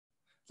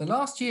The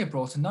last year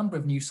brought a number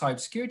of new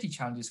cybersecurity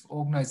challenges for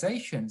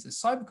organizations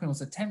as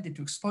cybercriminals attempted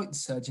to exploit the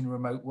surge in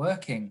remote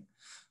working.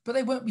 But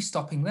they won't be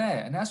stopping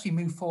there. And as we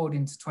move forward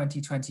into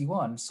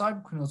 2021,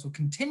 cybercriminals will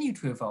continue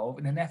to evolve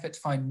in an effort to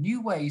find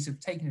new ways of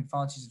taking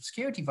advantage of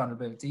security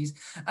vulnerabilities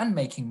and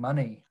making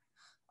money.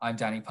 I'm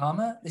Danny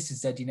Palmer. This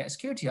is ZDNet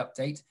Security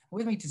Update.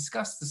 With me to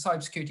discuss the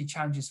cybersecurity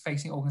challenges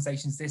facing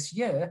organizations this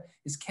year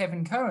is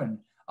Kevin Curran,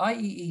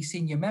 IEE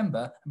Senior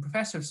Member and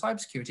Professor of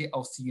Cybersecurity at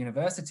Ulster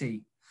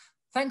University.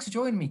 Thanks for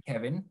joining me,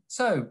 Kevin.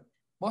 So,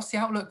 what's the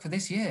outlook for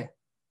this year?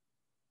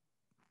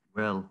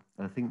 Well,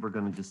 I think we're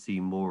going to just see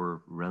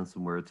more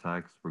ransomware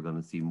attacks, we're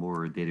going to see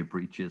more data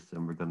breaches,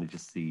 and we're going to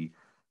just see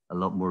a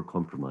lot more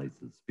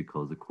compromises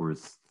because, of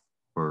course,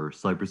 for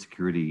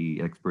cybersecurity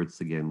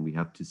experts, again, we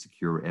have to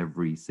secure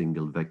every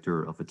single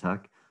vector of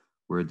attack,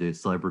 where the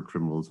cyber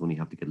criminals only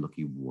have to get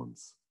lucky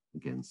once.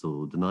 Again,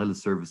 so denial of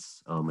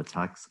service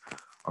attacks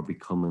are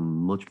becoming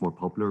much more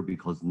popular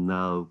because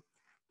now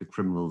the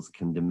criminals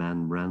can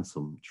demand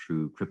ransom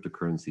through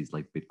cryptocurrencies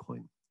like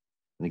Bitcoin.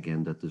 And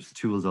again, that there's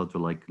tools out there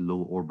like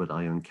low orbit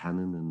ion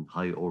cannon and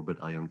high orbit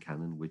ion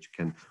cannon, which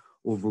can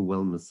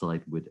overwhelm a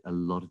site with a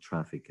lot of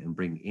traffic and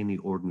bring any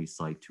ordinary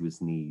site to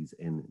its knees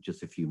in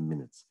just a few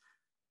minutes.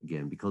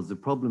 Again, because the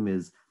problem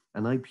is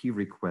an IP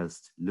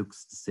request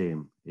looks the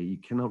same. You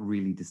cannot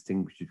really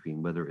distinguish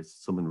between whether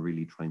it's someone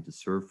really trying to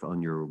surf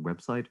on your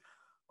website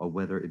or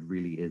whether it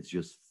really is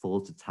just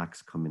false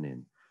attacks coming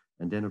in.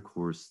 And then, of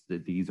course,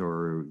 these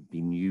are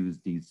being used,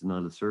 these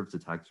denial of service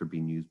attacks are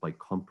being used by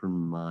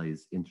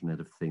compromised Internet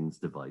of Things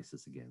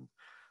devices again.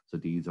 So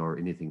these are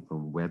anything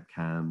from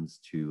webcams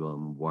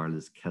to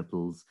wireless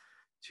kettles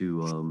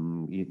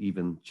to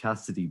even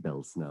chastity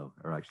belts now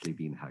are actually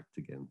being hacked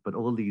again. But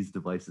all these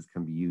devices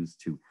can be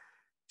used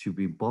to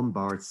be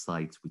bombard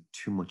sites with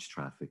too much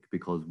traffic,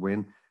 because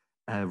when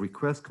a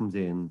request comes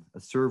in, a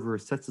server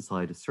sets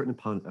aside a certain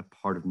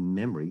part of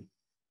memory,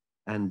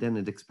 and then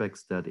it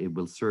expects that it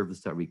will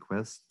service that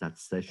request, that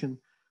session.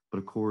 But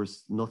of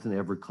course, nothing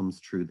ever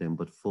comes through them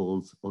but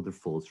other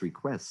false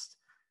requests.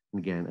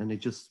 And it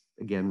just,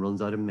 again,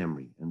 runs out of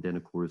memory. And then,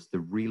 of course,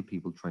 the real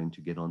people trying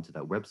to get onto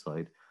that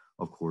website,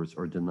 of course,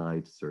 are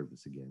denied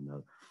service again.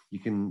 Now,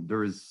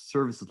 there's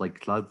services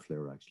like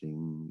Cloudflare, actually.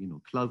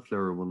 And,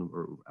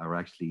 Cloudflare are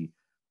actually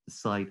the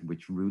site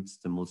which routes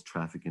the most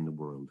traffic in the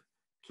world.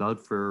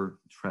 Cloudflare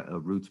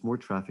routes more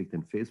traffic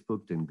than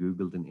Facebook, than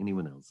Google, than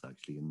anyone else,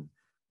 actually. And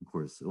of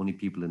course, only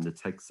people in the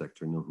tech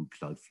sector know who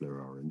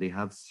Cloudflare are, and they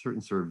have certain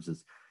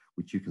services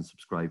which you can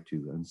subscribe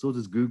to. And so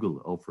does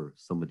Google offer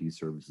some of these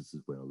services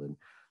as well. And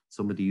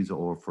some of these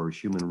are for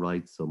human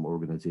rights, some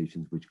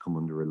organizations which come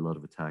under a lot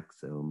of attacks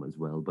as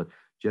well. But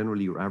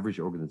generally, your average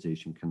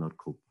organization cannot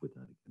cope with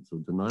that. And so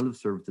denial of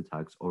service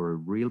attacks are a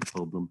real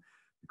problem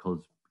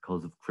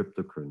because of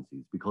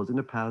cryptocurrencies. Because in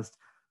the past,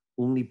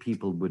 only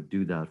people would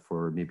do that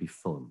for maybe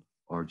fun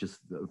or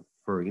just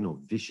for,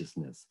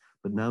 viciousness.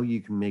 But now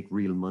you can make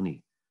real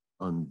money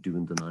on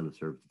doing denial of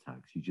service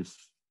attacks.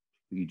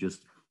 You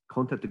just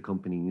contact the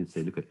company and you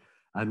say, look,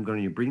 I'm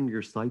going to bring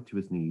your site to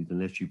its knees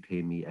unless you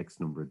pay me X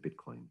number of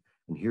Bitcoin.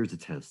 And here's a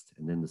test.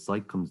 And then the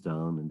site comes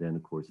down. And then,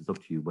 of course, it's up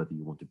to you whether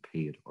you want to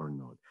pay it or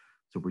not.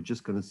 So we're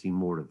just going to see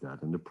more of that.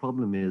 And the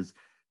problem is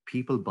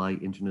people buy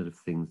Internet of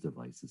Things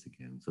devices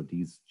again. So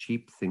these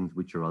cheap things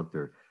which are out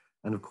there.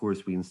 And of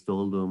course, we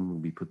install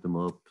them, we put them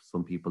up.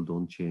 Some people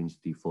don't change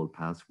default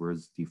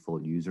passwords,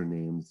 default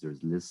usernames.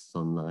 There's lists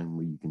online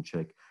where you can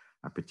check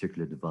a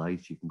particular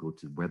device. You can go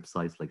to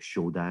websites like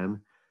Shodan,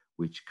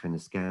 which kind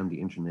of scan the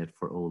internet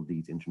for all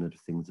these Internet of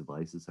Things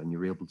devices, and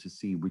you're able to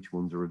see which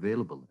ones are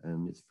available.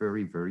 And it's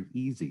very, very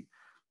easy,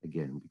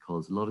 again,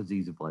 because a lot of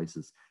these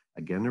devices,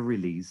 again, are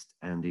released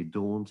and they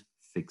don't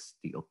fix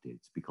the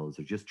updates because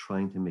they're just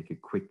trying to make a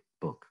quick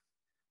buck.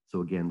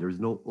 So again,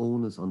 there's no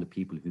onus on the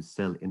people who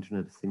sell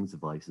Internet of Things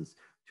devices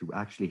to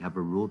actually have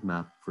a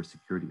roadmap for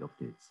security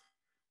updates.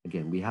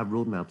 Again, we have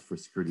roadmaps for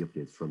security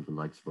updates from the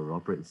likes of our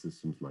operating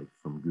systems, like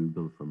from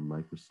Google, from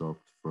Microsoft,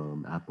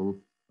 from Apple,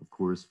 of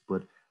course,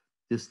 but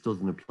this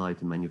doesn't apply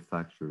to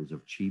manufacturers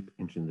of cheap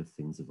Internet of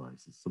Things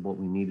devices. So what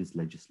we need is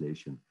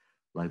legislation,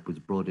 like was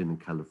brought in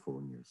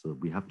California. So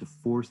we have to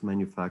force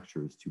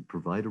manufacturers to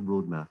provide a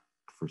roadmap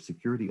for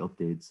security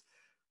updates.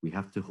 We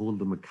have to hold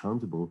them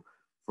accountable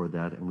for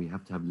that, and we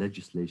have to have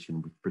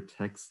legislation which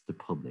protects the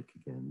public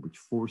again, which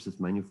forces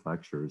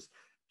manufacturers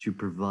to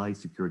provide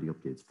security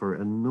updates for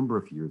a number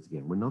of years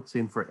again. We're not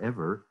saying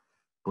forever,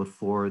 but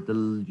for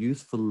the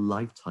useful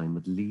lifetime,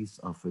 at least,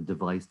 of a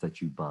device that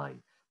you buy,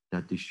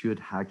 that they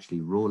should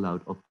actually roll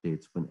out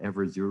updates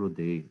whenever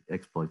zero-day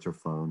exploits are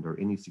found or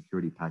any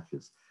security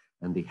patches,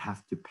 and they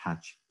have to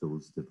patch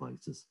those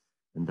devices.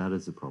 And that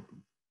is a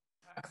problem.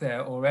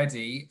 There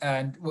already,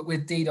 and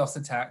with DDoS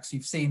attacks,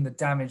 you've seen the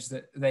damage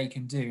that they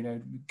can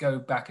do. Go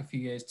back a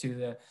few years to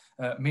the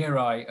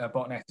Mirai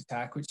botnet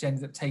attack, which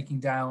ended up taking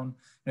down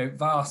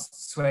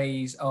vast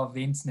swathes of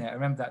the internet. I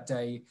remember that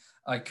day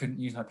I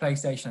couldn't use my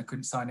PlayStation, I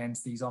couldn't sign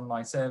into these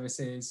online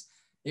services.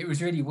 It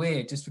was really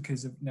weird, just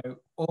because of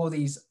all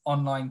these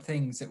online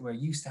things that we're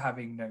used to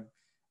having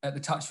at the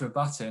touch of a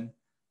button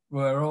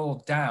were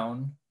all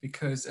down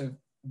because of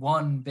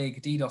one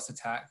big DDoS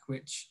attack,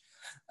 which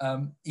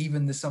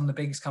even some of the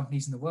biggest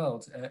companies in the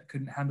world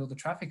couldn't handle the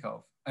traffic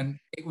of. And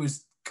it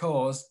was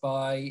caused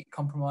by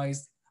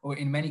compromised, or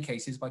in many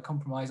cases, by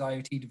compromised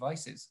IoT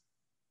devices.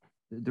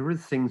 There are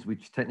things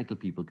which technical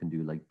people can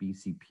do, like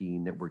BCP,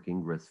 network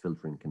ingress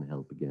filtering can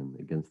help again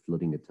against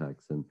flooding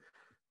attacks.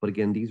 But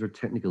again, these are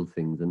technical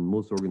things, and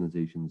most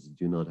organizations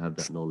do not have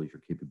that knowledge or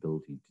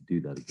capability to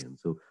do that again.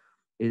 So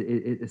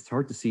it's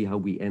hard to see how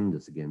we end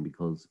this again,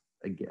 because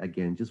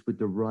again, just with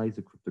the rise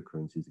of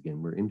cryptocurrencies,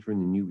 again, we're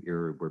entering a new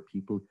era where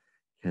people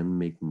can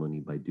make money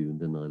by doing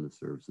denial of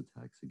service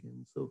attacks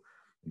again. So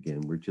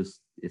again,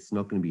 it's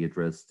not going to be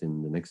addressed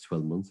in the next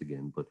 12 months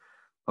again. But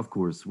of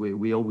course,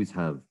 we always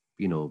have,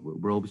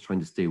 we're always trying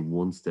to stay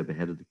one step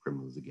ahead of the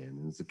criminals again.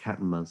 And it's a cat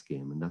and mouse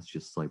game, and that's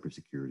just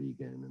cybersecurity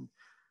again. And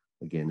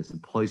again, it's a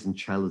poison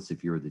chalice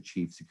if you're the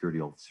chief security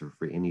officer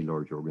for any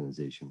large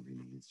organization,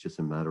 really. It's just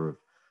a matter of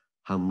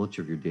how much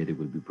of your data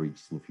will be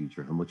breached in the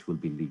future, how much will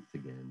be leaked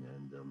again.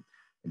 And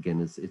again,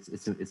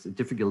 it's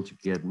difficult to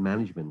get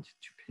management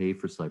to pay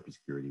for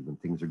cybersecurity when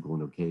things are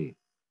going okay.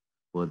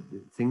 But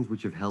things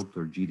which have helped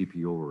are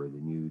GDPR, the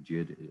new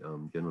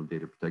General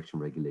Data Protection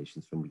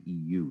Regulations from the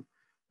EU,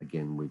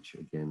 again, which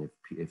again,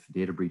 if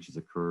data breaches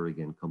occur,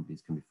 again,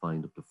 companies can be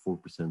fined up to 4%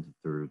 of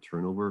their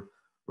turnover,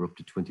 or up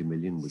to 20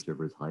 million,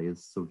 whichever is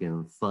highest. So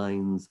again,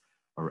 fines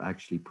are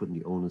actually putting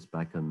the onus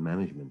back on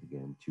management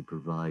again to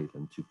provide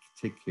and to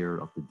take care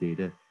of the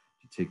data,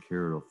 to take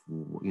care of,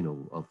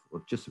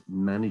 of just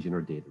managing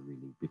our data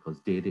really, because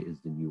data is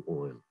the new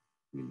oil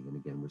really. And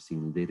again, we're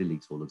seeing data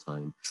leaks all the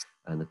time.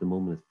 And at the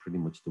moment, it's pretty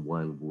much the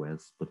Wild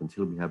West. But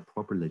until we have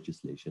proper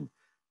legislation,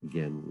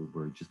 again,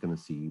 we're just going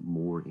to see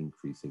more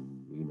increasing,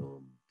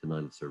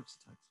 denial of service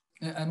attacks.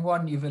 And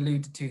one you've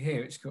alluded to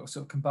here, which sort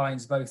of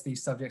combines both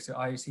these subjects of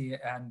IoT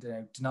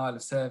and denial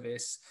of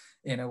service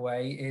in a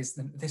way, is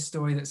this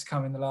story that's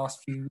come in the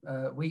last few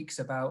weeks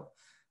about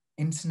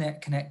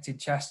internet-connected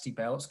chastity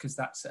belts, because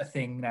that's a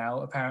thing now,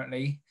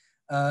 apparently,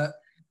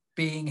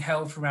 being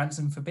held for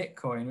ransom for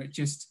Bitcoin, which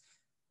just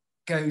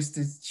goes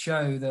to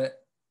show that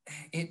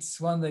it's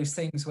one of those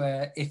things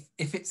where if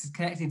it's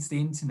connected to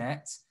the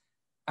internet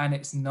and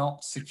it's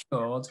not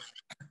secured,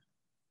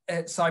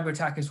 cyber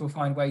attackers will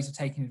find ways of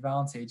taking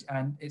advantage,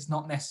 and it's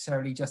not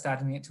necessarily just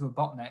adding it to a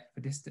botnet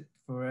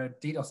for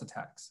DDoS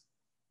attacks.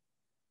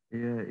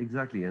 Yeah,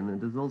 exactly.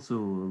 And there's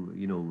also,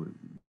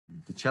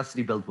 the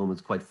chastity belt one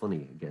was quite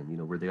funny again,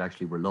 where they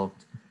actually were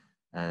locked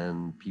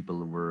and people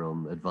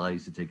were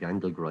advised to take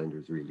angle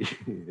grinders really,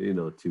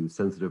 to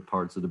sensitive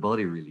parts of the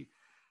body really.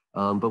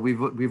 But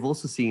we've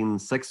also seen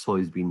sex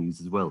toys being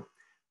used as well.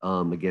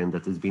 Again,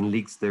 that there's been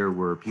leaks there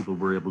where people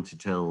were able to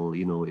tell,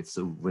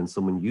 when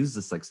someone used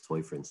a sex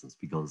toy, for instance,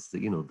 because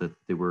that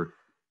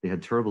they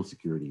had terrible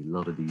security. A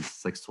lot of these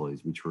sex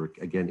toys, which were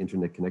again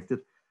internet connected,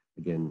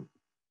 again,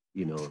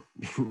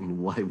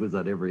 why was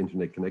that ever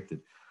internet connected?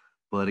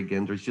 But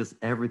again, there's just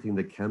everything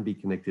that can be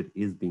connected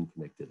is being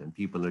connected, and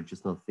people are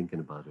just not thinking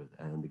about it.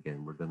 And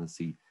again, we're going to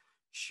see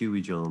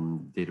huge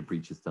data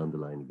breaches down the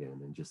line again,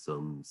 and just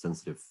some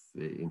sensitive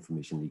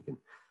information leaking.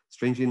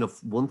 Strangely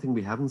enough, one thing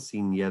we haven't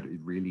seen yet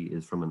really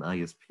is from an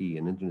ISP,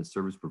 an internet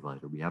service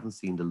provider. We haven't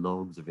seen the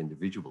logs of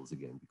individuals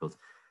again, because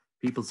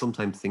people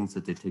sometimes think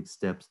that they take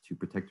steps to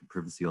protect their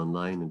privacy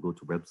online and go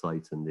to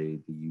websites and they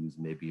use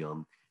maybe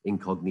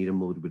incognito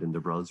mode within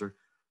their browser.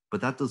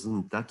 But that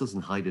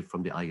doesn't hide it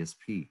from the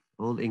ISP.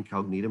 All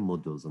incognito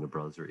mode does on a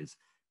browser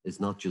is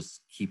not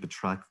just keep a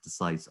track of the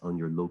sites on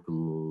your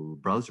local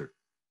browser,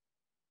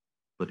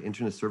 but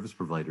internet service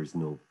providers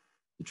know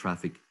the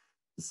traffic,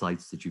 the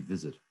sites that you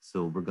visit.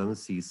 So we're going to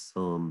see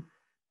some,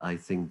 I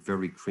think,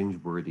 very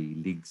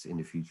cringeworthy leaks in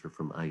the future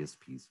from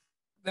ISPs.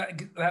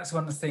 That's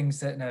one of the things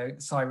that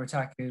cyber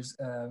attackers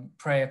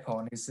prey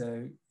upon, is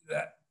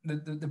that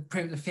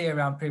the fear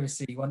around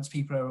privacy. Once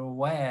people are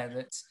aware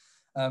that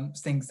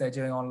things they're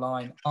doing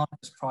online aren't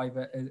as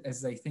private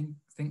as they think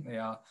they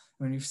are.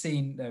 I mean, we've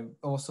seen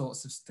all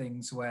sorts of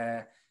things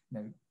where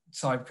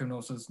cyber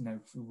criminals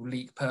will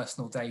leak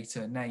personal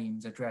data,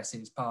 names,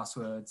 addresses,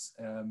 passwords,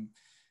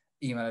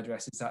 email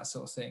addresses, that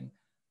sort of thing.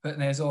 But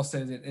there's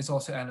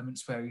also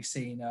elements where we've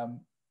seen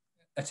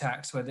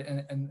attacks where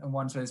and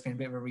ones where there's been a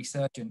bit of a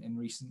resurgence in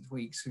recent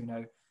weeks.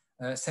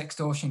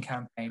 Sextortion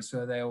campaigns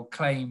where they'll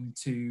claim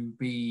to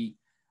be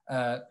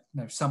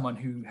someone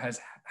who has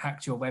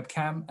hacked your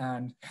webcam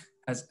and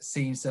has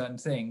seen certain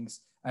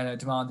things and are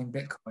demanding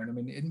Bitcoin. I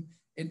mean,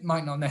 it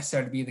might not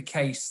necessarily be the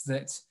case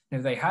that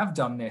they have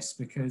done this,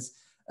 because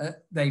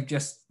they've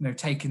just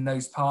taken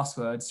those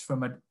passwords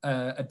from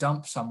a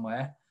dump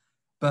somewhere.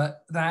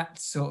 But that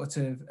sort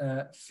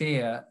of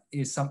fear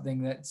is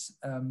something that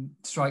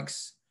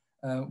strikes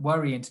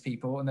worry into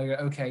people, and they go,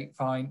 okay,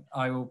 fine,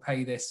 I will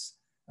pay this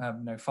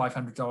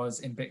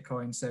 $500 in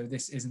Bitcoin, so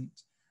this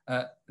isn't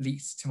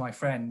leaked to my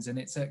friends. And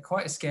it's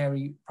quite a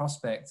scary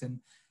prospect. And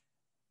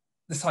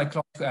the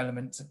psychological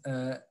element,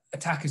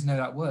 attackers know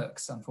that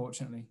works,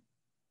 unfortunately.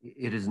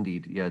 It is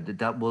indeed. Yeah,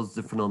 that was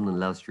the phenomenon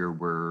last year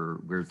where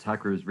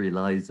attackers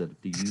realized that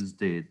if they used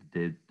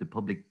the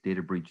public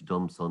data breach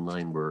dumps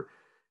online where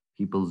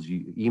people's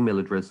email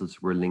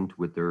addresses were linked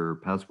with their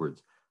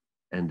passwords.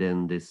 And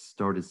then they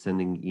started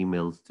sending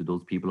emails to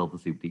those people,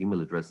 obviously, with the email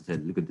address and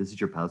said, look, this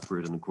is your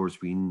password. And of course,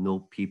 we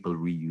know people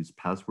reuse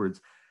passwords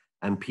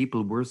and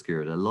people were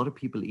scared. A lot of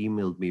people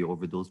emailed me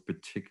over those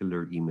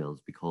particular emails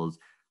because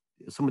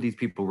some of these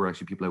people were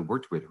actually people I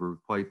worked with who were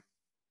quite,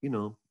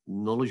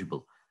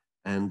 knowledgeable.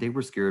 And they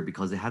were scared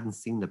because they hadn't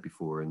seen that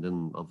before. And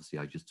then obviously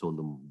I just told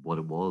them what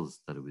it was,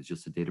 that it was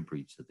just a data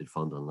breach that they'd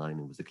found online.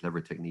 It was a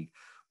clever technique.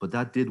 But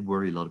that did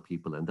worry a lot of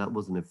people. And that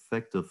was an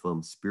effective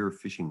spear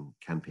phishing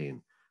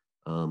campaign,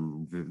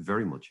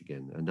 very much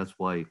again. And that's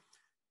why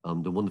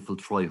the wonderful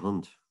Troy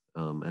Hunt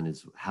and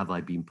his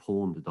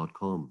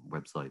haveibeenpwned.com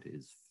website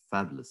is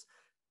fabulous,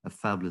 a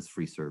fabulous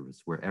free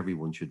service where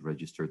everyone should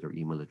register their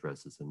email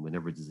addresses. And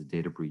whenever there's a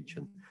data breach,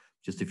 and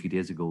just a few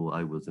days ago,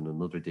 I was in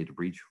another data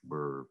breach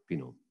where,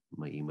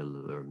 my email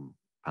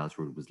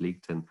password was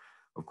leaked. And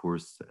of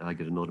course, I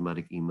get an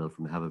automatic email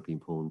from Have I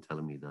Been Pwned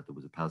telling me that there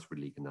was a password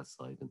leak in that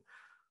site. And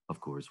of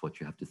course, what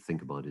you have to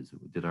think about is,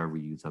 did I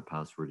reuse that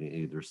password in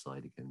either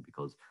side again?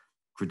 Because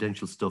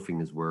credential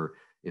stuffing is where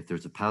if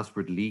there's a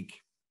password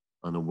leak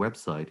on a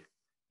website,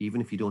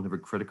 even if you don't have a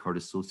credit card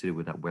associated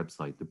with that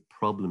website, the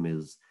problem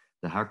is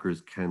the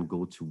hackers can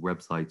go to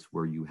websites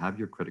where you have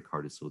your credit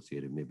card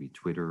associated, maybe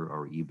Twitter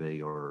or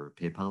eBay or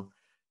PayPal.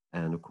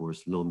 And of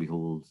course, lo and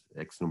behold,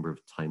 X number of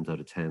times out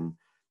of 10,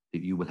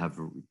 that you will have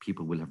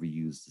people will have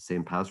reused the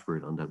same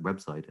password on that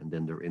website, and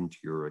then they're into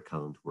your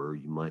account where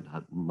you might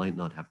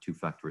not have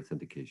two-factor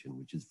authentication,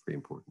 which is very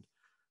important.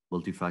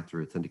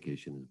 Multi-factor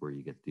authentication is where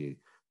you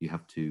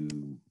have to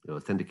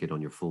authenticate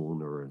on your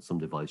phone or some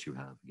device you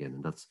have again,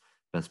 and that's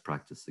best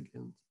practice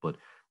again. But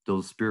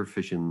those spear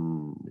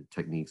phishing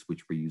techniques,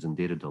 which were using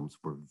data dumps,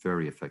 were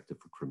very effective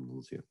for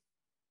criminals here.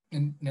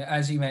 And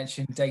as you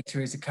mentioned,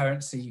 data is a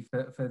currency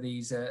for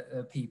these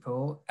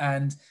people,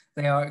 and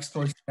they are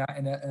exploiting that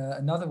in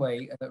another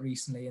way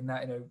recently. In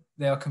that,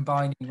 they are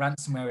combining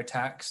ransomware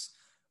attacks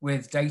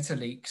with data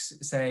leaks,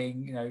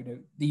 saying,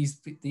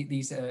 these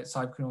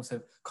cyber criminals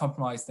have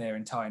compromised their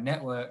entire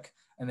network,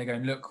 and they're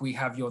going, look, we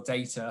have your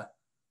data,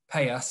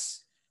 pay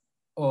us,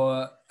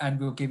 and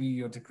we'll give you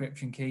your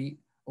decryption key,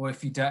 or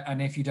if you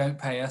don't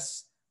pay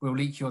us, we'll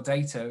leak your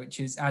data, which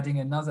is adding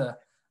another,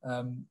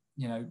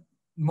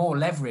 more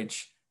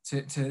leverage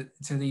to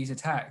these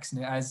attacks,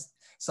 as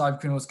cyber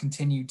criminals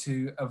continue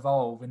to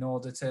evolve in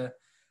order to,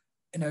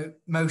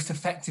 most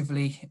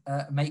effectively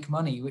make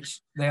money,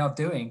 which they are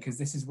doing because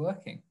this is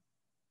working.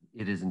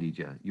 It is indeed,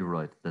 yeah. You're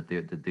right that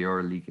they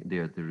are leaking.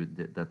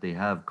 That they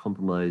have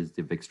compromised.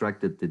 They've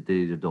extracted the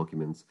data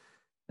documents,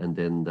 and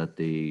then that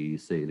they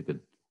say, look,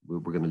 we're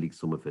going to leak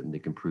some of it, and they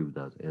can prove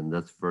that, and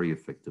that's very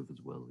effective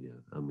as well. Yeah,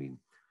 I mean.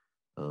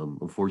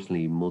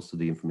 Unfortunately, most of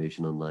the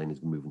information online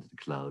is moving to the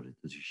cloud.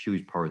 There's a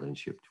huge paradigm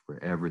shift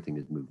where everything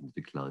is moving to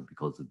the cloud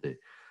because of the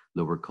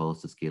lower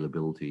cost of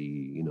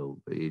scalability.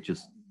 It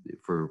just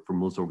for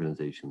most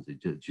organizations,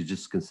 you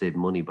just can save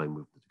money by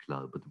moving to the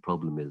cloud. But the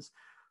problem is,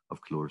 of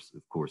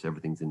course,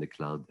 everything's in the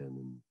cloud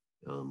then,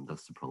 and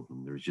that's the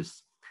problem.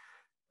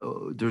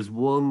 There's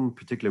one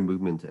particular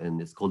movement,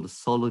 and it's called the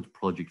Solid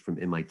Project from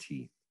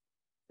MIT,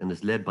 and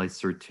it's led by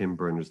Sir Tim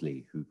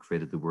Berners-Lee, who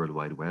created the World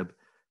Wide Web.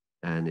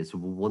 And it's a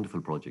wonderful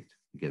project,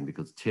 again,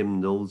 because Tim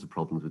knows the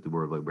problems with the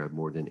World Wide Web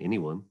more than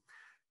anyone.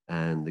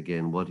 And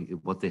again,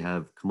 what they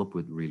have come up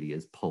with really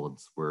is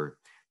pods, where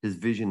his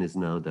vision is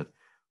now that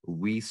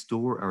we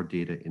store our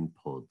data in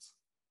pods,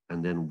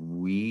 and then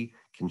we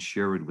can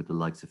share it with the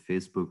likes of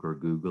Facebook or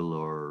Google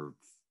or,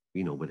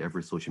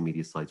 whatever social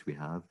media sites we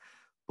have.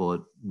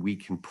 But we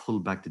can pull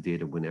back the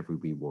data whenever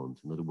we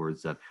want. In other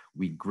words, that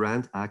we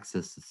grant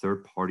access to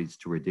third parties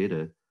to our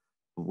data,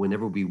 but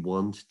whenever we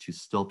want to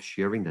stop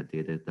sharing that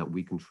data, that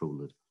we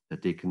control it,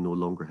 that they can no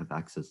longer have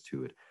access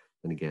to it.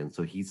 And again,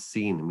 so he's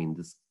seen,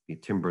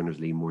 Tim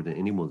Berners-Lee more than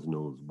anyone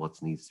knows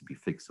what needs to be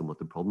fixed and what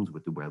the problems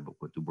with the web,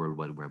 what the World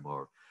Wide Web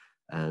are.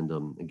 And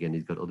again,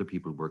 he's got other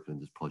people working on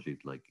this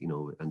project,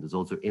 and there's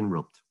also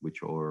Inrupt,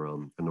 which are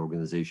an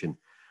organization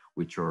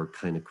which are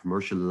kind of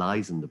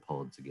commercializing the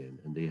pods again.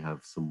 And they have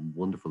some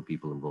wonderful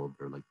people involved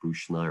there, like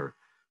Bruce Schneier,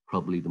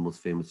 probably the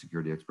most famous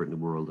security expert in the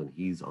world, and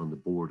he's on the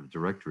board of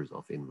directors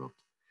of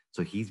Inrupt.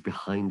 So he's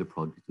behind the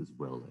project as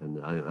well. And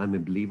I'm a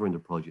believer in the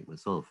project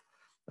myself.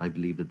 I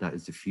believe that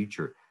is the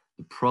future.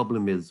 The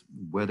problem is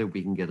whether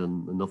we can get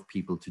enough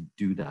people to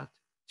do that,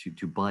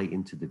 to buy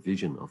into the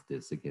vision of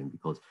this again,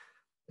 because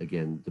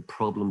again, the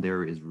problem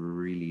there is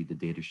really the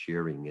data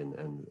sharing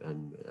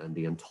and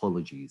the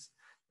ontologies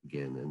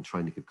again, and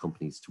trying to get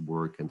companies to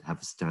work and have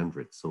a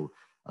standard. So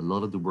a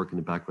lot of the work in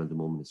the background at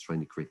the moment is trying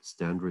to create a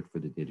standard for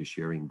the data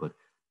sharing. But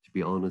to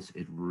be honest,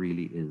 it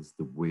really is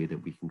the way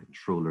that we can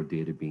control our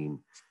data being,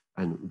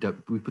 and that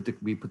we put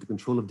the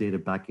control of data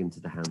back into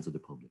the hands of the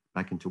public,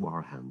 back into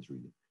our hands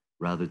really,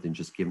 rather than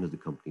just giving it to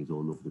companies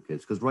all over the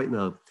place. Because right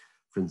now,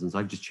 for instance,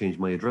 I've just changed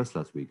my address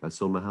last week. I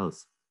sold my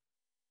house.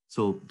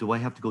 So do I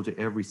have to go to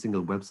every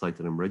single website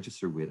that I'm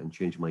registered with and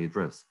change my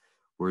address?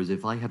 Whereas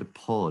if I had a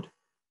pod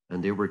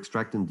and they were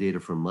extracting data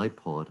from my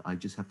pod, I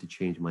just have to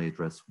change my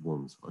address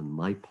once on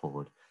my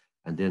pod,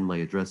 and then my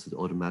address is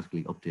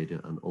automatically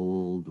updated on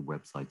all the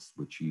websites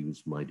which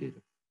use my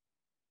data.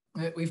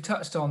 We've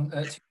touched on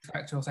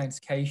two-factor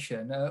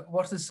authentication.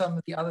 What are some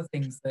of the other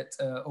things that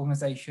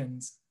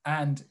organizations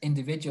and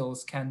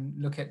individuals can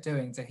look at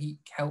doing to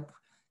help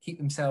keep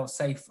themselves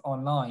safe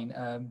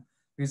online?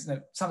 Because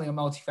something like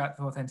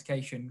multi-factor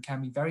authentication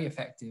can be very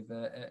effective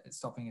at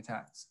stopping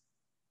attacks.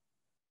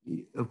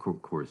 Of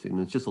course, and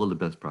it's just all the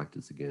best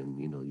practice again,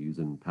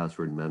 using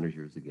password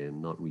managers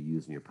again, not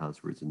reusing your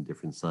passwords in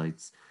different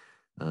sites,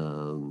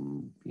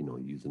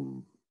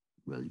 using,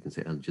 well, you can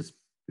say, just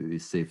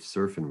safe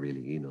surfing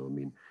really, I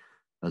mean,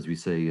 as we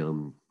say,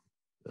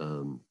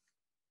 the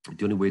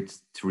only way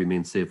to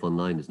remain safe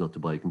online is not to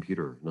buy a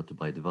computer, not to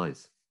buy a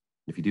device.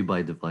 If you do buy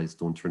a device,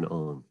 don't turn it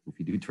on. If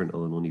you do turn it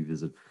on, only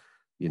visit,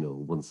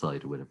 one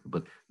site or whatever.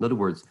 But in other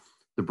words,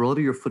 the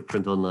broader your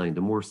footprint online,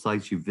 the more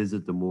sites you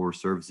visit, the more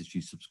services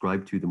you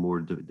subscribe to, the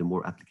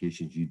more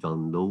applications you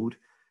download,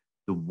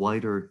 the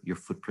wider your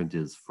footprint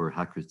is for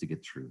hackers to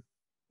get through.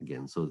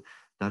 Again, so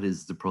that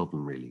is the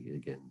problem really,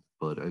 again.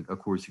 But of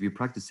course, if you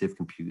practice safe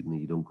computing and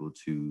you don't go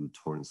to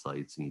torrent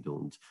sites and you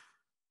don't,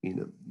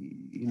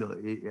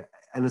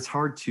 and it's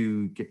hard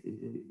to get,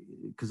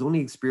 because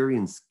only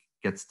experience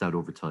gets that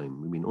over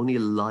time. I mean, only a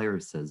liar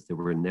says they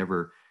were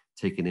never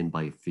taken in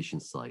by a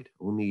phishing site.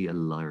 Only a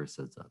liar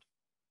says that.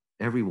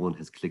 Everyone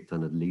has clicked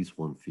on at least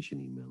one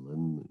phishing email,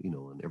 and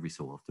and every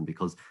so often,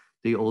 because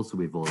they also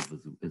evolve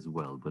as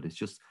well. But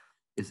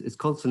it's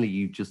constantly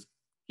you just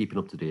keeping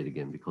up to date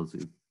again, because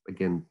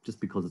just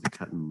because it's a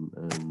cat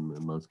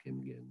and mouse game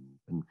again.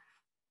 And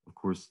of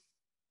course,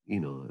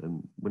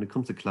 and when it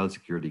comes to cloud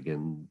security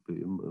again,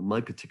 my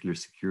particular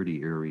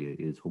security area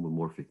is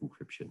homomorphic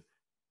encryption,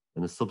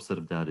 and a subset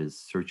of that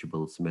is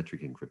searchable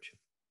symmetric encryption.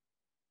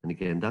 And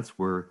again, that's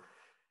where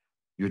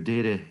your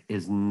data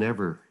is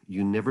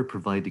you never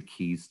provide the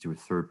keys to a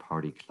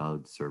third-party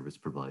cloud service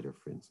provider,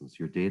 for instance.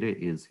 Your data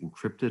is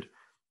encrypted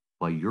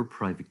by your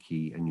private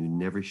key, and you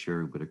never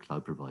share it with a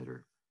cloud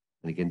provider.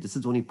 And again, this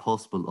is only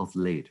possible of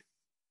late,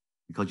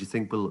 because you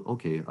think, well,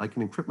 okay, I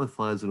can encrypt my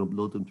files and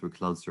upload them to a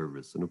cloud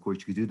service. And of course,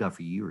 you could do that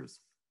for years.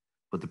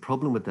 But the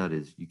problem with that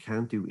is you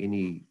can't do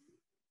any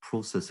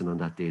processing on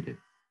that data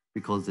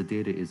because the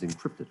data is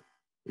encrypted.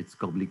 It's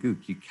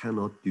gobbledygook. You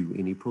cannot do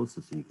any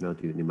processing. You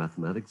cannot do any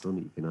mathematics on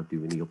it. You cannot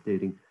do any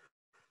updating.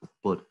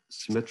 But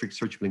symmetric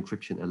searchable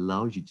encryption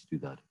allows you to do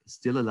that. It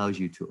still allows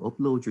you to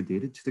upload your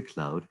data to the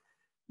cloud,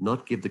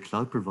 not give the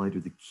cloud provider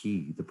the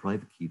key, the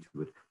private key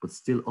to it, but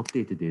still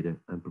update the data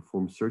and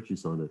perform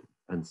searches on it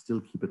and still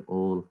keep it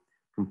all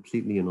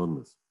completely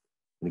anonymous.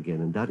 And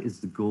again, and that is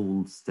the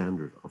gold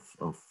standard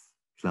of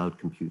cloud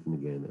computing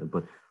again.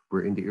 But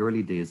we're in the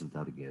early days of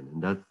that again.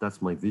 And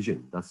that's my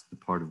vision. That's the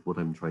part of what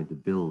I'm trying to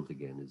build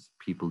again, is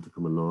people to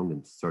come along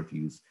and start to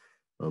use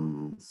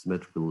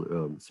symmetric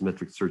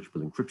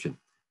searchable encryption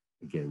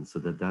again. So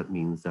that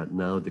means that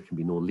now there can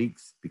be no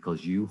leaks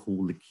because you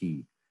hold the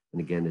key.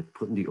 And again, it's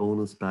putting the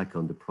onus back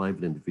on the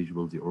private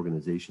individuals, the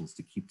organizations,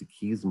 to keep the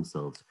keys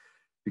themselves.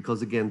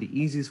 Because again, the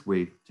easiest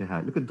way to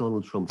hack, look at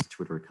Donald Trump's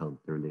Twitter account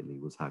there lately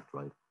was hacked,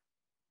 right?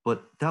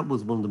 But that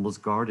was one of the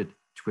most guarded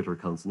Twitter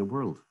accounts in the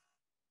world.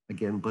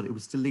 Again, but it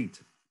was still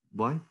leaked.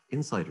 Why?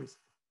 Insiders.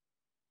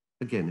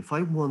 Again, if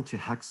I want to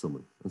hack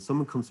someone and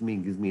someone comes to me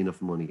and gives me enough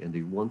money and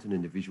they want an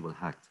individual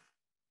hacked,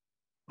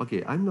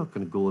 okay, I'm not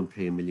going to go and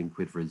pay £1 million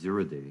for a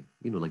 0 day,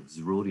 like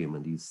Zerodium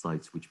and these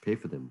sites which pay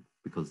for them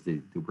because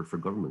they work for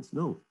governments.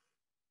 No,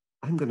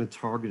 I'm going to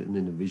target an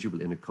individual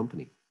in a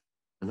company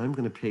and I'm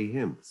going to pay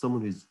him,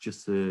 someone who's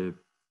just who's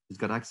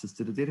got access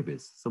to the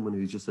database, someone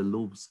who's just a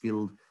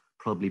low-skilled,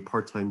 probably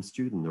part-time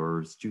student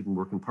or student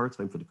working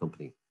part-time for the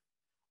company.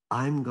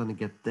 I'm going to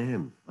get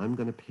them. I'm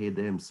going to pay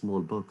them small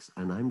bucks,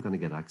 and I'm going to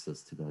get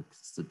access to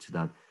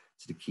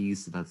the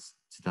keys to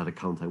that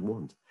account I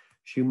want.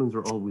 Humans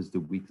are always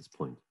the weakest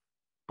point.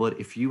 But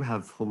if you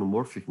have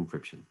homomorphic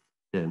encryption,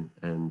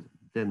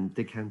 then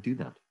they can't do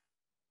that.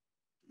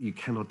 You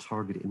cannot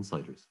target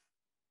insiders.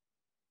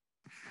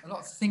 A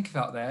lot to think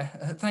about there.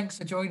 Thanks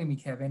for joining me,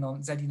 Kevin,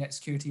 on ZDNet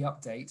Security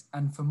Update.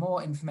 And for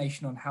more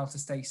information on how to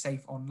stay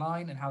safe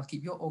online and how to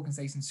keep your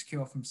organization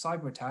secure from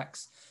cyber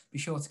attacks, be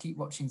sure to keep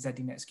watching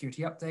ZDNet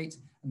Security Update,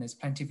 and there's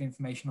plenty of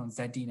information on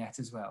ZDNet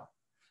as well.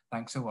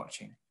 Thanks for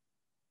watching.